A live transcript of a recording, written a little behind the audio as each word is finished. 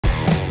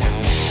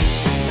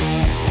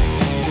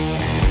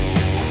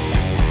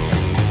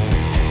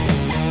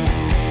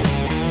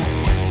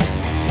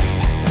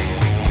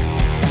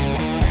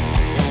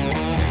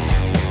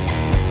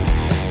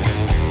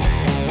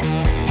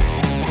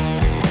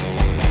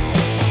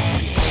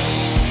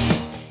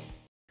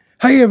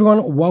Hey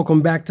everyone,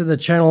 welcome back to the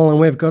channel, and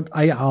we've got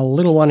a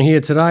little one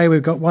here today.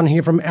 We've got one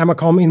here from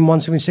Amercom in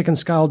 1/72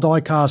 scale die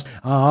cast.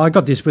 I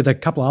got this with a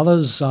couple of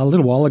others a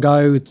little while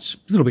ago. It's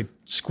a little bit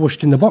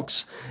squished in the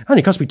box.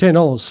 Only cost me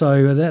 $10,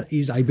 so that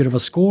is a bit of a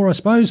score, I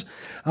suppose.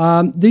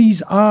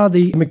 These are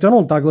the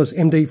McDonnell Douglas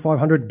MD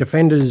 500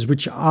 Defenders,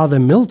 which are the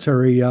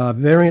military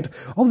variant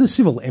of the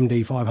civil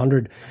MD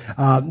 500.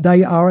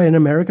 They are an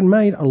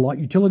American-made light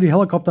utility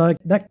helicopter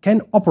that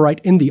can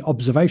operate in the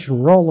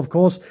observation role, of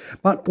course,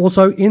 but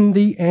also in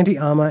the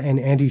anti-armor and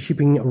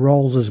anti-shipping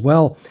roles as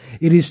well.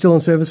 It is still in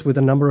service with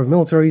a number of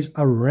militaries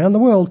around the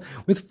world,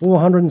 with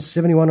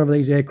 471 of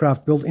these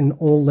aircraft built in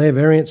all their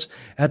variants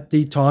at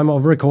the time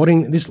of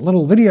recording this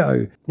little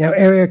video. Now,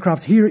 our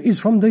aircraft here is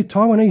from the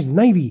Taiwanese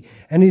Navy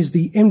and is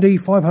the MD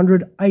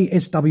 500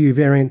 ASW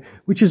variant,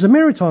 which is a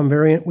maritime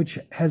variant which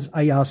has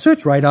a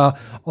search radar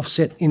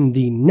offset in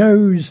the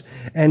nose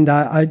and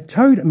a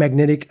towed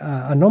magnetic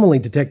anomaly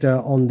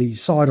detector on the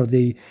side of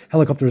the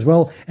helicopter as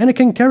well, and it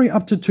can carry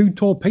up to 2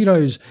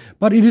 torpedoes,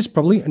 but it is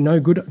probably no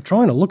good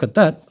trying to look at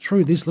that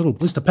through this little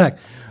blister pack.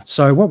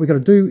 So what we've got to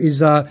do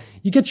is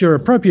you get your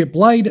appropriate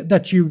blade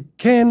that you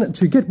can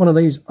to get one of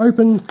these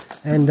open,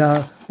 and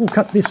we'll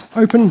cut this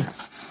open.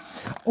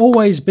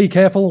 Always be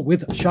careful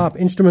with sharp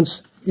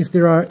instruments if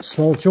there are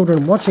small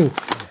children watching,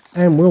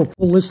 and we'll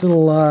pull this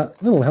little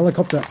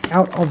helicopter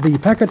out of the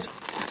packet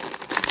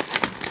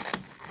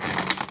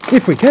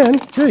if we can.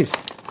 Jeez.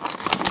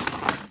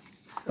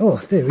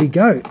 Oh, there we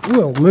go.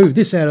 We'll move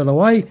this out of the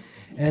way,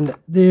 and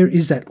there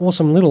is that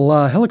awesome little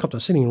helicopter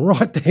sitting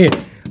right there.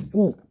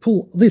 We'll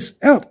pull this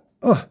out.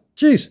 Oh,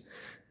 geez,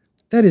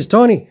 that is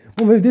tiny.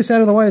 We'll move this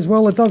out of the way as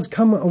well. It does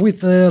come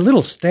with a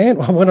little stand.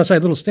 Well, when I say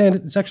little stand,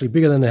 it's actually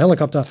bigger than the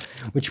helicopter,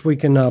 which we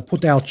can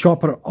put our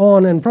chopper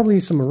on, and probably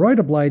some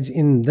rotor blades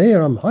in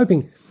there, I'm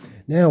hoping.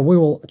 Now, we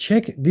will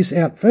check this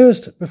out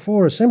first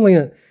before assembling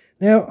it.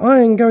 Now, I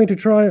am going to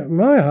try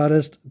my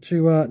hardest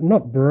to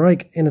not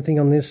break anything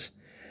on this.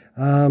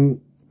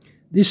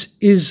 This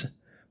is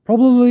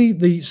probably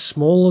the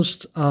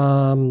smallest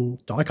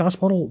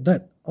die-cast model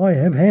that I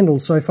have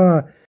handled so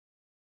far.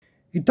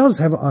 It does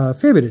have a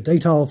fair bit of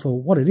detail for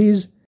what it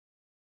is.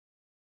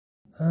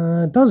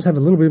 It does have a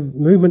little bit of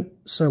movement,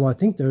 so I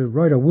think the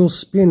rotor will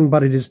spin,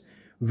 but it is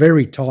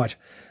very tight.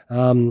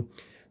 It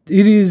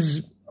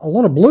is a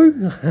lot of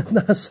blue,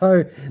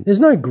 so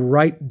there's no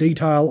great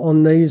detail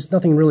on these,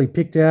 nothing really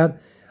picked out.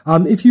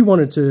 If you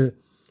wanted to,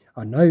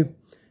 I don't know,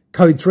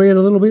 code 3 it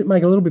a little bit,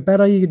 make it a little bit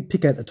better, you could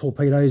pick out the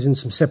torpedoes in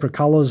some separate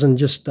colours and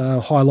just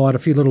highlight a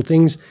few little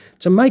things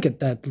to make it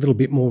that little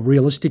bit more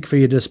realistic for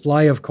your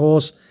display, of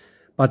course.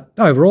 But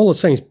overall, it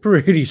seems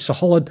pretty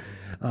solid.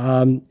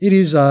 It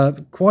is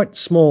quite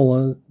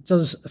small. It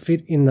does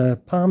fit in the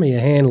palm of your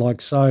hand like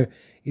so.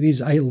 It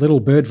is a little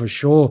bird for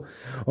sure.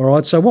 All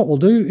right, so what we'll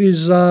do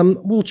is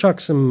we'll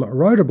chuck some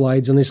rotor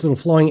blades on this little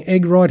flying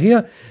egg right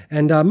here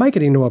and make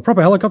it into a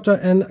proper helicopter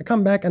and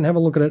come back and have a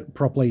look at it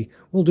properly.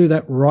 We'll do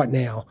that right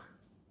now.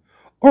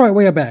 All right,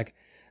 we are back.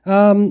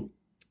 I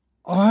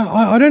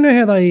don't know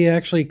how they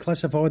actually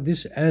classified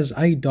this as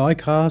a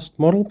die-cast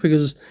model,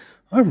 because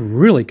I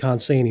really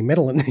can't see any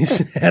metal in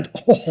this at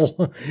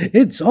all.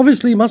 It's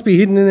obviously must be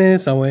hidden in there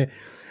somewhere.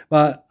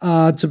 But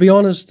to be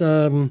honest,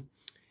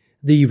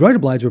 the rotor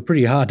blades were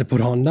pretty hard to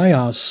put on. They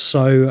are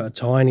so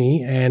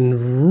tiny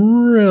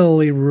and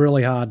really,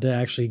 really hard to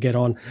actually get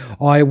on.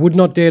 I would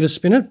not dare to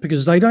spin it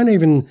because they don't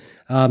even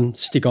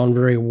stick on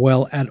very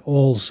well at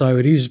all. So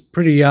it is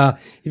pretty, if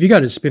you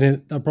go to spin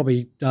it, they'll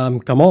probably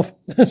come off.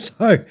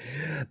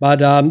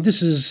 But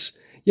this is,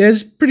 yeah,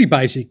 it's pretty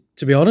basic,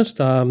 to be honest.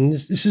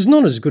 This is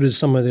not as good as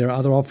some of their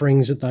other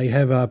offerings that they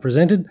have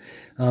presented.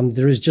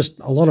 There is just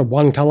a lot of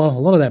one colour, a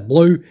lot of that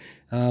blue.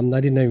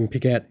 They didn't even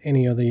pick out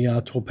any of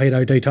the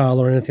torpedo detail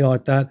or anything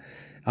like that.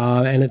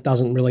 And it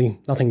doesn't really,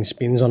 nothing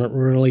spins on it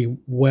really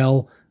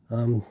well.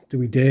 Do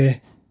we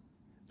dare?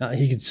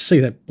 You can see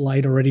that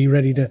blade already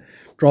ready to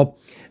drop.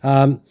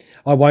 I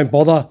won't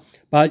bother.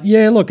 But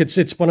yeah, look,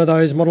 it's one of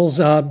those models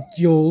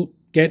you'll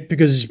get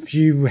because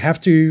you have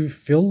to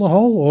fill the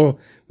hole, or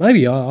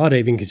maybe I'd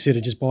even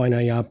consider just buying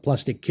a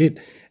plastic kit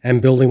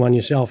and building one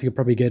yourself. You'll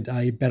probably get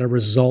a better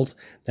result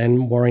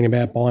than worrying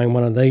about buying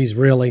one of these,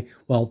 really.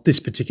 Well,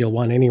 this particular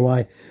one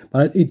anyway.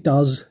 But it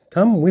does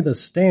come with a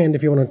stand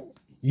if you want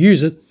to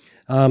use it.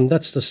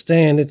 That's the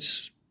stand.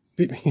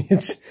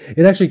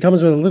 It actually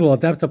comes with a little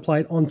adapter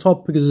plate on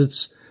top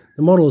because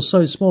the model is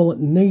so small it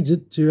needs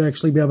it to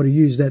actually be able to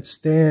use that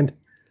stand.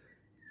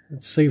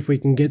 Let's see if we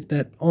can get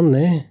that on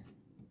there.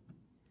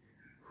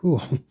 Ooh.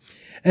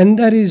 And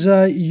that is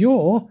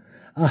your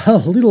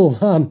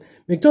little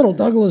McDonnell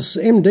Douglas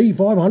MD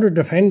 500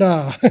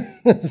 Defender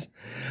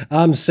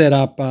set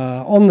up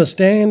on the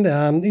stand.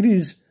 It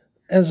is,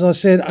 as I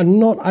said,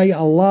 not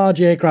a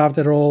large aircraft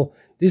at all.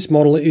 This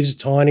model is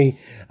tiny.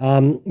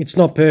 It's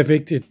not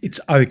perfect. It's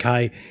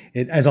okay.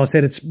 As I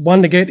said, it's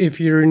one to get if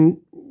you're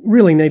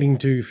really needing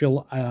to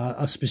fill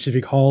a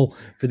specific hole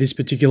for this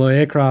particular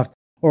aircraft.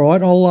 All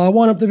right, I'll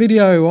wind up the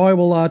video. I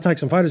will take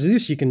some photos of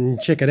this. You can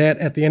check it out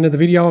at the end of the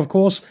video, of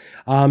course.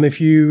 If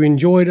you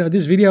enjoyed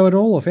this video at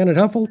all or found it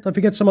helpful, don't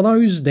forget some of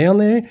those down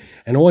there.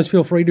 And always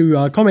feel free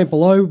to comment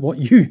below what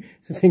you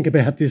think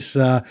about this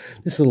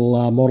this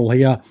little model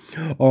here.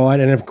 All right,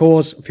 and of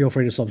course, feel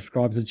free to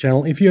subscribe to the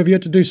channel if you have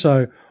yet to do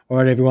so. All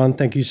right, everyone,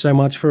 thank you so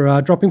much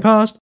for dropping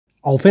past.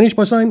 I'll finish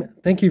by saying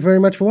thank you very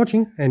much for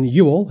watching, and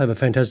you all have a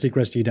fantastic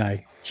rest of your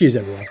day. Cheers,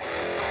 everyone.